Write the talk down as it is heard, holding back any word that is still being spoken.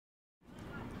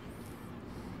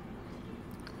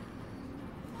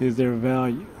is their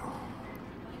value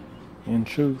in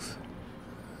truth,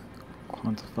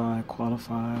 quantified,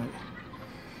 qualified,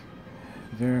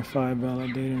 verified,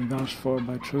 validated, and vouched for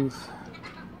by truth.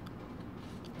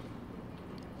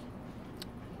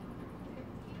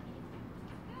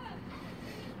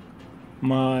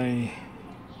 My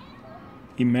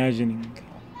imagining,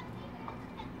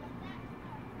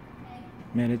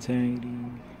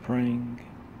 meditating, praying,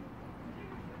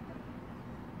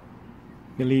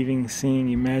 believing, seeing,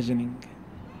 imagining,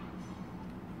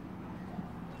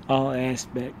 all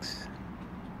aspects,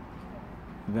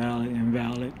 valid,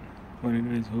 invalid,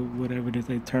 whatever it is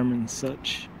they determine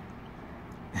such,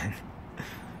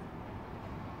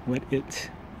 what it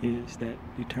is that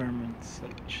determines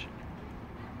such.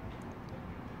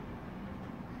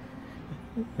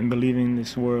 And believing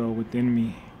this world within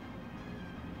me,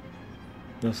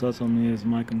 the subtlety is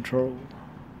my control.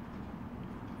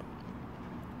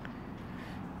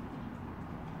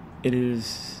 It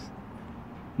is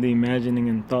the imagining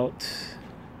and thoughts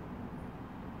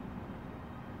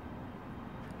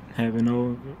having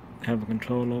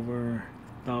control over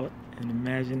thought and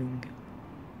imagining.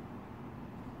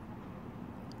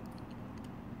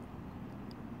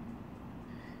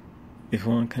 If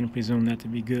one can presume that to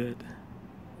be good,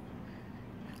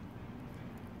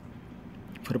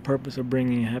 for the purpose of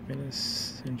bringing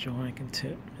happiness and joy and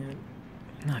contentment,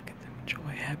 not contentment,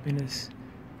 joy, happiness,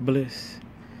 bliss,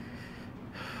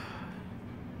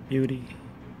 beauty,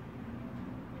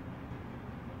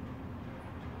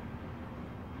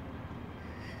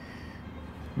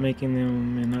 making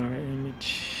them in our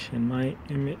image, in my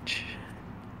image.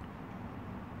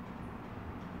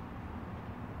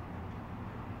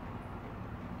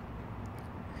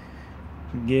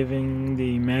 Giving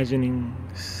the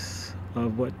imaginings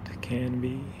of what can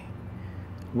be,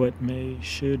 what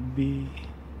should be,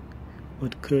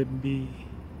 what could be,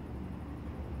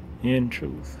 in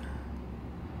truth.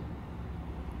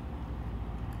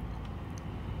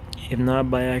 If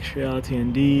not by actuality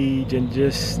and deed, and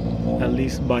just at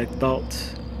least by thought,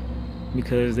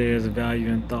 because there is value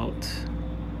in thought.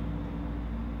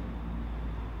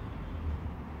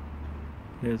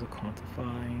 There's a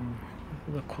quantifying,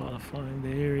 the qualifying,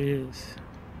 there is.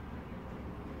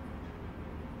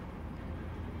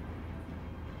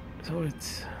 So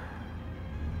it's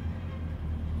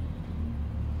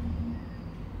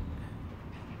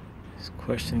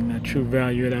questioning that true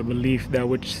value of that belief, that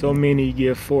which so many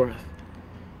give forth.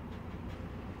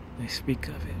 They speak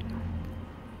of it.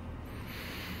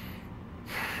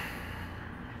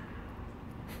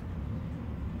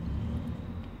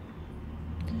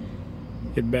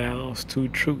 It bows to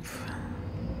truth.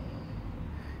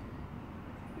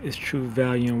 Its true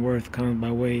value and worth comes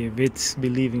by way of its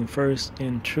believing first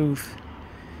in truth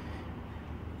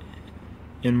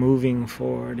and moving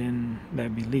forward in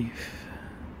that belief.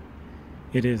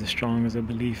 It is as strong as a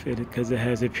belief because it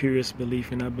has a purest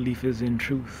belief, and that belief is in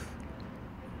truth.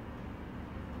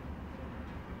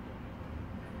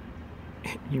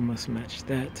 You must match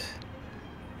that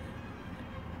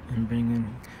and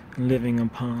bringing, living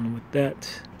upon with that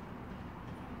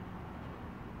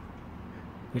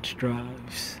which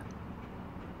drives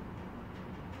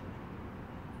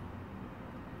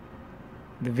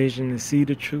the vision to see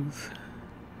the truth.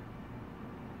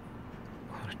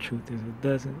 Well, the truth is, it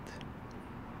doesn't.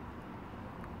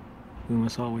 We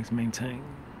must always maintain.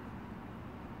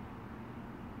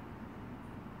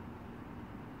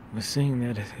 But seeing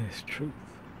that it is truth.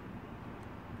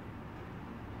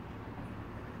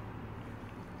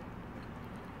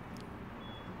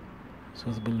 So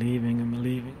it's believing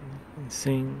and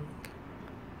seeing.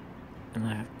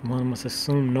 And one must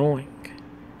assume knowing.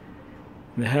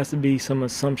 There has to be some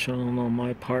assumption on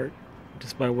my part,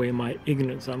 just by way of my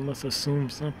ignorance. I must assume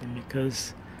something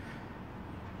because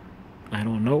I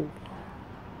don't know.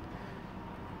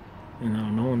 And I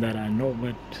don't know that I know,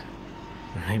 but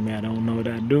maybe I don't know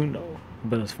that I do know.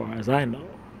 But as far as I know,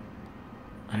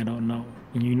 I don't know.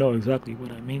 And you know exactly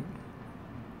what I mean.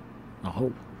 I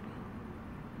hope.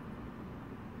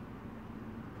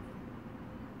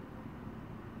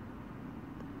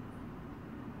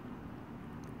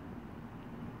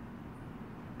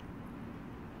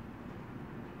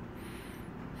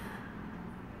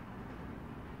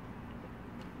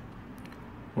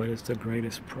 What is the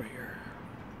greatest prayer?